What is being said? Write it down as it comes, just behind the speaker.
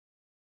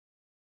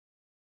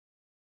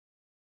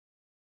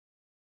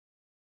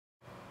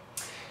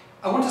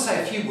I want to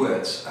say a few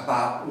words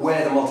about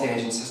where the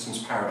multi-agent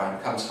systems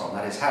paradigm comes from.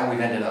 That is how we've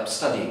ended up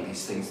studying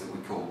these things that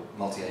we call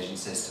multi-agent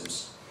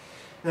systems.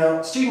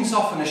 Now, students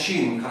often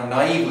assume, kind of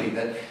naively,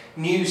 that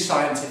new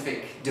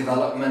scientific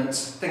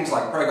developments, things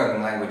like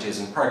programming languages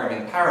and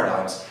programming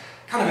paradigms,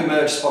 kind of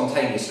emerge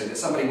spontaneously, that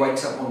somebody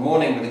wakes up one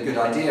morning with a good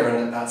idea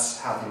and that's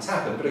how things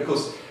happen. But of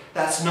course,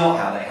 that's not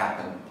how they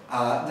happen.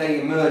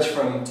 They emerge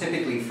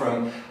typically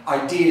from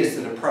ideas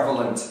that are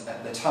prevalent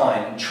at the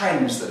time and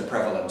trends that are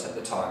prevalent at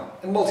the time.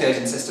 And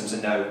multi-agent systems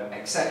are no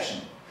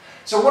exception.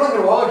 So what I'm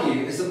going to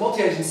argue is that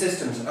multi-agent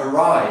systems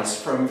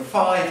arise from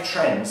 5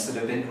 trends that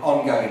have been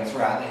ongoing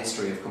throughout the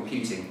history of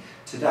computing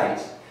to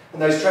date.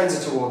 And those trends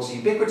are towards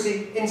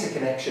ubiquity,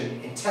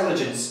 interconnection,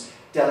 intelligence,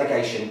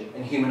 delegation,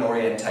 and human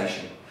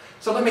orientation.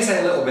 So let me say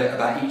a little bit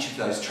about each of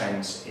those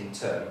trends in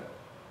turn.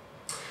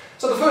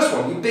 So the first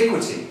one,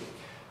 ubiquity.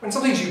 When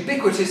something's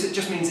ubiquitous, it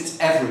just means it's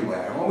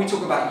everywhere. And when we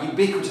talk about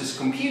ubiquitous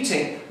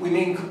computing, we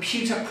mean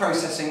computer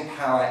processing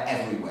power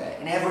everywhere,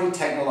 in every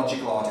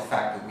technological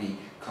artifact that we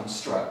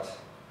construct.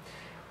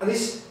 And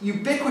this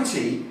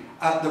ubiquity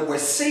that we're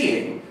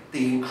seeing,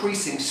 the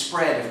increasing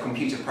spread of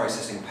computer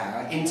processing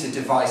power into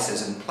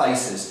devices and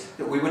places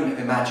that we wouldn't have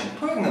imagined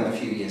putting them a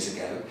few years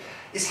ago,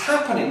 is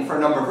happening for a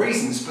number of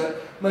reasons,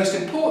 but most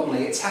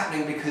importantly, it's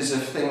happening because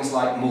of things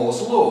like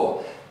Moore's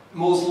law.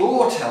 Moore's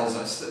law tells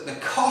us that the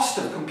cost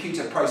of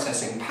computer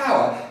processing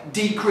power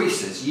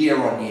decreases year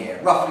on year.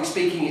 Roughly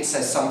speaking, it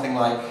says something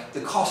like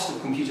the cost of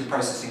computer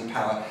processing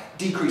power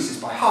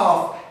decreases by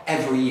half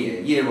every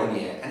year, year on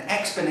year, an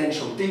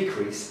exponential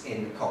decrease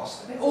in the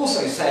cost. And it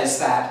also says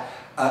that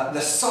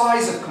the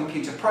size of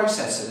computer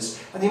processors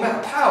and the amount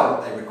of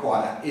power that they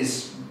require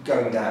is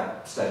going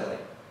down steadily.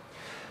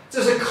 So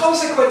as a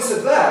consequence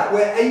of that,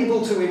 we're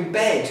able to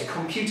embed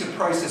computer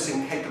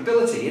processing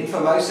capability,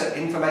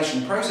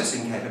 information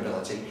processing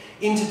capability,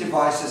 into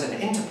devices and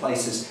into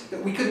places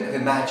that we couldn't have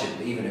imagined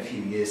even a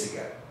few years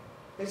ago.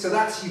 Okay, so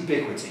that's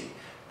ubiquity,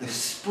 the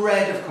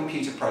spread of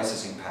computer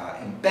processing power,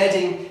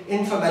 embedding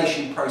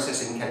information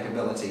processing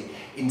capability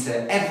into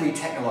every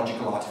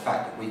technological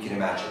artifact that we can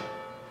imagine.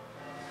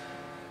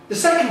 The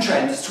second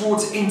trend is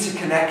towards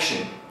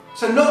interconnection.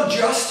 So not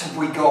just have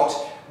we got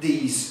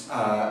these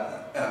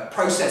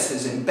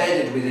processors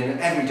embedded within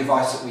every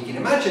device that we can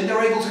imagine,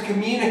 they're able to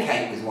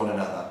communicate with one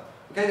another.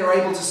 Okay? They're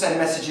able to send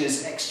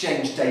messages,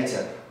 exchange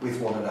data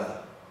with one another.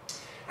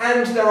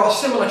 And there are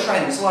similar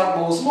trends like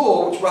Moore's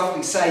law, which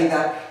roughly say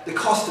that the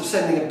cost of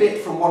sending a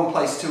bit from one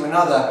place to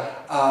another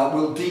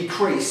will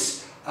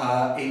decrease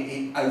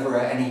over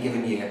any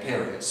given year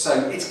period.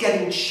 So it's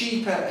getting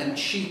cheaper and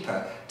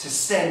cheaper to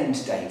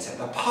send data.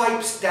 The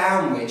pipes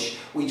down which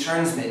we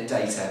transmit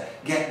data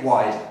get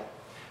wider.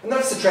 And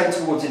that's the trend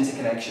towards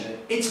interconnection.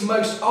 It's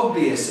most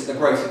obvious in the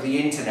growth of the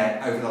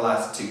internet over the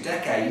last 2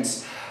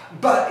 decades,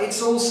 but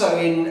it's also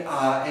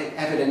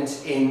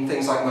evident in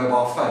things like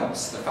mobile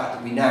phones, the fact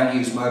that we now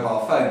use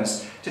mobile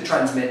phones to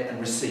transmit and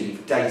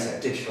receive data,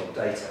 digital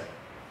data.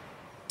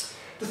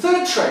 The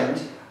third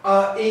trend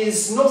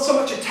is not so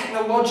much a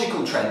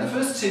technological trend. The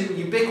first two,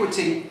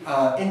 ubiquity,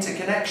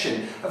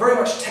 interconnection, are very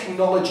much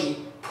technology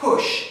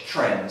push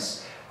trends.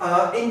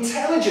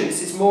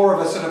 Intelligence is more of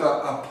a sort of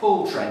a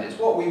pull trend. It's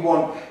what we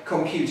want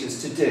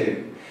computers to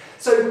do.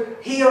 So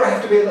here I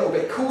have to be a little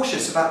bit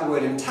cautious about the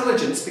word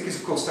intelligence because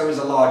of course there is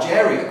a large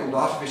area called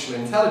artificial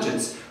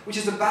intelligence which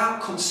is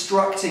about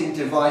constructing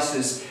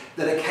devices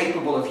that are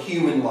capable of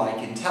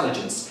human-like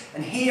intelligence.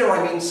 And here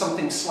I mean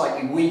something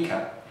slightly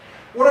weaker.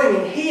 What I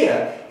mean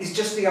here is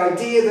just the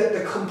idea that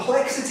the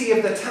complexity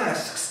of the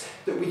tasks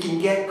that we can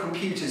get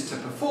computers to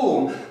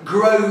perform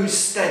grows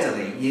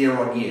steadily year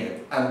on year.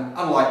 And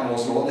unlike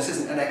Moore's law, this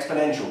isn't an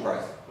exponential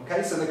growth.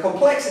 Okay? So the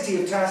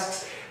complexity of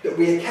tasks that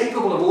we are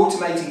capable of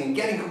automating and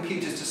getting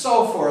computers to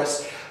solve for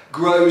us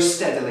grows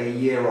steadily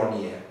year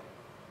on year.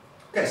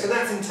 Okay, so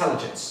that's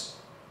intelligence.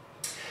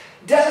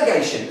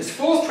 Delegation, this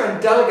fourth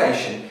trend,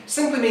 delegation,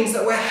 simply means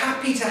that we're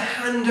happy to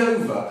hand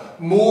over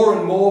more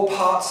and more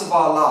parts of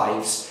our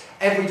lives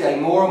every day,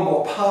 more and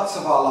more parts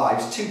of our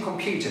lives to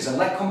computers and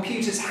let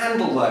computers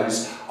handle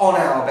those on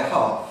our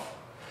behalf.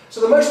 So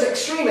the most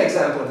extreme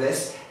example of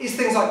this is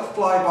things like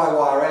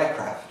fly-by-wire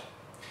aircraft.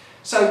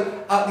 So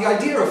the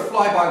idea of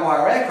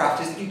fly-by-wire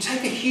aircraft is that you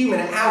take a human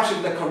out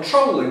of the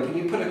control loop and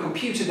you put a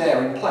computer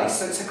there in place.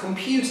 So it's a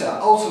computer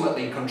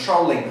ultimately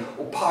controlling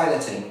or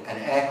piloting an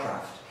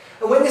aircraft.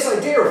 And when this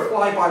idea of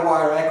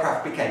fly-by-wire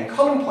aircraft became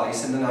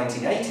commonplace in the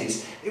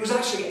 1980s, it was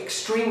actually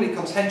extremely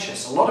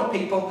contentious. A lot of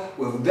people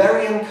were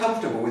very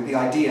uncomfortable with the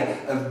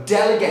idea of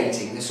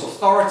delegating this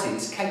authority,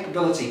 this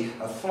capability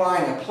of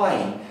flying a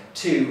plane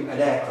to an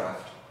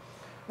aircraft.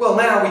 Well,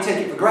 now we take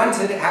it for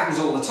granted, it happens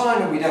all the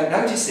time and we don't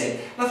notice it.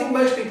 And I think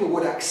most people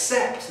would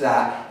accept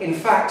that. In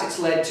fact, it's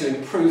led to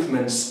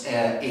improvements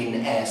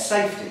in air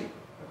safety.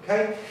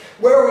 Okay?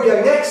 Where are we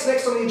going next?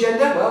 Next on the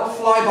agenda? Well,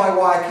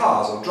 fly-by-wire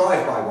cars or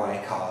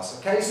drive-by-wire cars.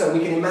 Okay? So we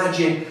can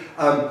imagine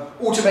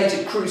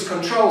automated cruise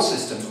control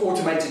systems,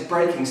 automated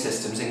braking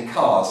systems in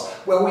cars,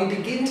 where we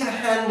begin to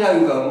hand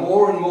over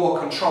more and more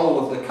control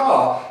of the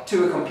car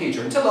to a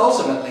computer until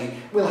ultimately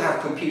we'll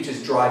have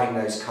computers driving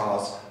those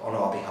cars on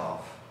our behalf.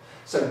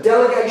 So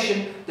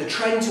delegation, the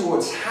trend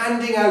towards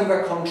handing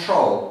over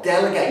control,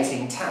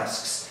 delegating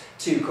tasks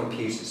to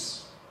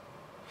computers.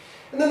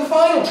 And then the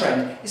final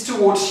trend is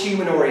towards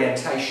human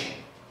orientation.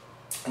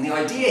 And the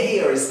idea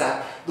here is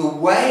that the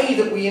way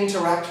that we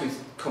interact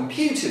with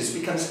computers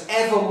becomes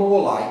ever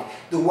more like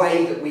the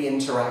way that we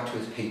interact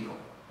with people.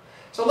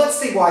 So let's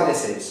see why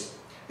this is.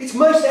 It's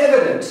most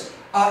evident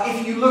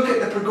if you look at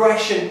the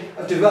progression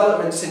of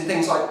developments in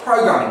things like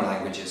programming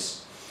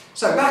languages.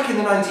 So back in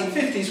the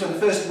 1950s, when the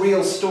first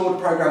real stored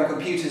program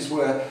computers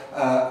were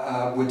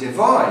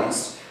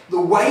devised, the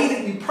way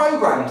that you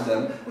programmed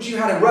them was you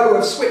had a row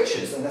of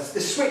switches, and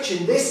the switch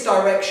in this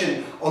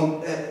direction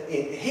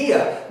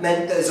here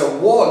meant there's a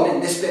 1 in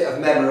this bit of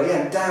memory,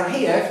 and down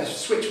here, if the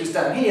switch was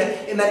down here,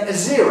 it meant a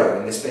 0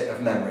 in this bit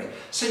of memory.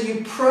 So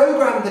you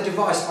programmed the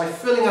device by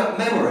filling up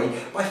memory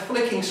by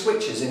flicking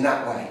switches in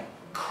that way.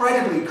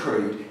 Incredibly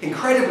crude,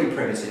 incredibly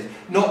primitive,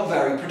 not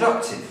very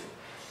productive.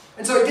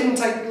 And so it didn't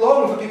take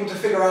long for people to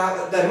figure out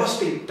that there must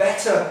be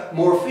better,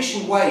 more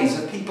efficient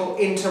ways of people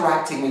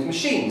interacting with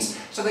machines.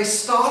 So they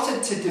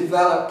started to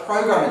develop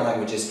programming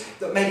languages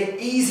that made it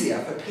easier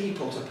for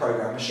people to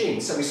program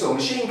machines. So we saw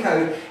machine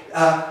code,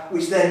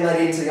 which then led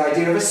into the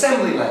idea of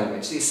assembly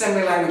language. The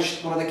assembly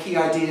language, one of the key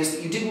ideas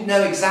that you didn't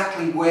know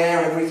exactly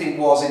where everything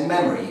was in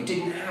memory. You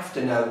didn't have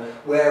to know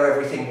where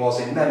everything was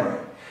in memory.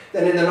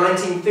 Then in the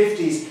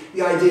 1950s,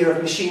 the idea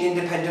of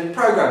machine-independent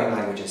programming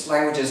languages,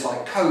 languages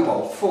like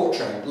COBOL,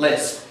 Fortran,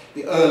 Lisp,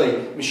 the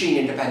early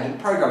machine-independent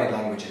programming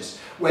languages,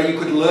 where you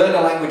could learn a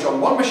language on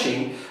one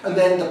machine and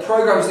then the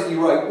programs that you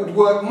wrote would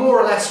work more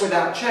or less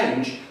without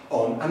change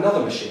on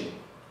another machine.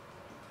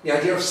 The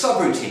idea of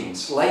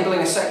subroutines,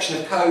 labeling a section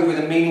of code with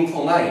a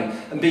meaningful name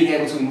and being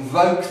able to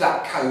invoke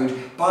that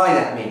code by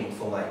that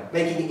meaningful name,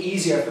 making it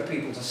easier for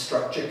people to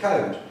structure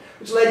code,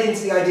 which led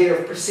into the idea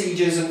of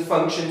procedures and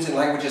functions in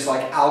languages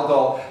like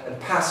Algol and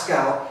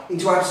Pascal,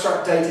 into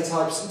abstract data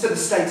types, into the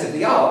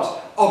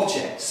state-of-the-art,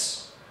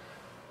 objects.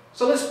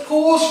 So let's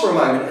pause for a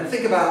moment and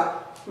think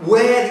about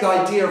where the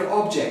idea of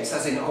objects,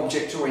 as in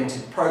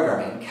object-oriented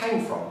programming,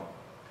 came from.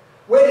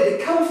 Where did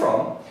it come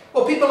from?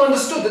 Well, people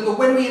understood that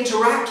when we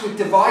interact with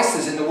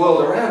devices in the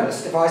world around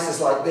us,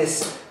 devices like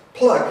this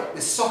plug,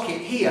 this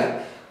socket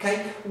here,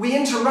 okay, we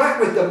interact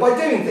with them by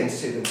doing things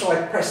to them. So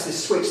I press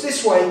this switch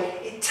this way,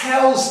 it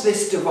tells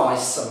this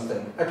device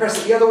something. I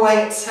press it the other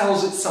way, it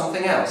tells it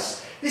something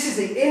else. This is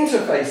the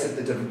interface of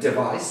the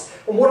device,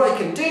 and what I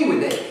can do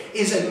with it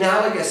is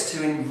analogous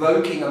to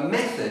invoking a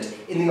method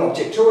in the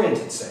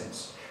object-oriented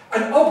sense.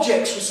 And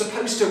objects were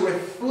supposed to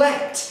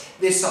reflect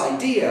this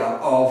idea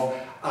of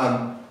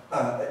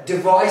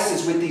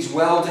devices with these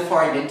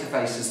well-defined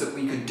interfaces that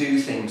we could do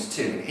things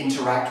to and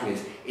interact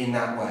with in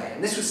that way.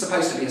 And this was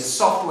supposed to be a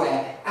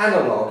software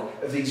analogue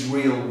of these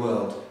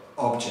real-world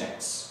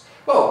objects.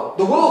 Well,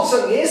 the world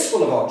certainly is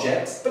full of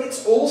objects, but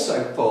it's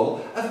also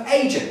full of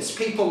agents,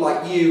 people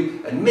like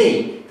you and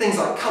me, things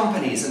like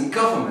companies and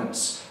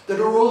governments, that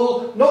are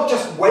all not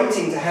just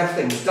waiting to have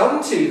things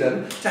done to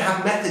them, to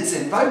have methods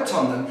invoked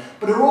on them,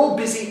 but are all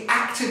busy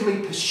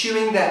actively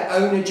pursuing their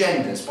own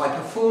agendas by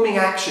performing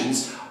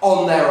actions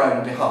on their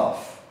own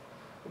behalf.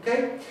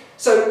 Okay?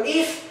 So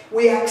if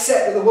we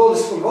accept that the world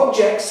is full of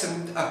objects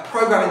and a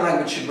programming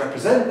language should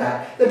represent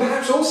that, then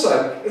perhaps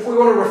also, if we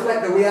want to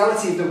reflect the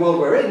reality of the world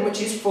we're in,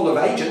 which is full of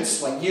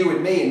agents like you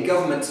and me and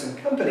governments and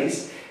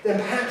companies, then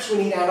perhaps we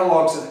need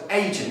analogues of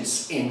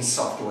agents in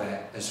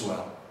software as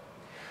well.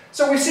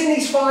 So we've seen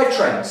these 5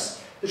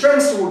 trends. The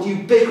trends toward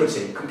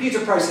ubiquity, computer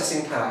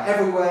processing power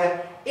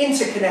everywhere,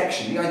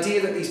 interconnection, the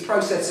idea that these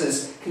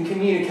processors can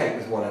communicate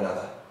with one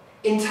another,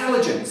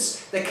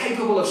 intelligence, they're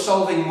capable of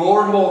solving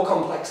more and more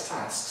complex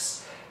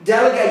tasks,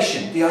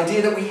 delegation, the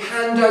idea that we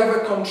hand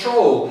over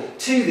control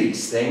to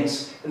these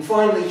things, and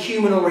finally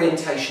human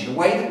orientation, the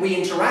way that we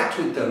interact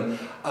with them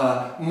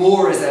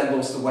more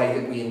resembles the way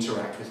that we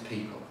interact with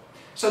people.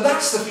 So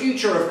that's the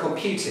future of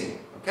computing.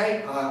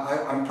 Okay?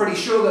 I'm pretty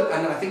sure that,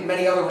 and I think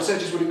many other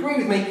researchers would agree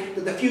with me,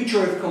 that the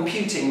future of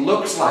computing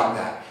looks like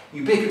that.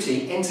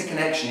 Ubiquity,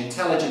 interconnection,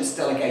 intelligence,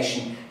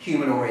 delegation,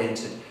 human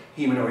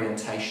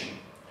orientation.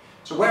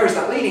 So where is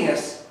that leading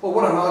us? Well,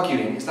 what I'm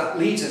arguing is that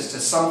leads us to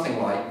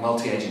something like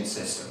multi-agent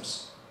systems.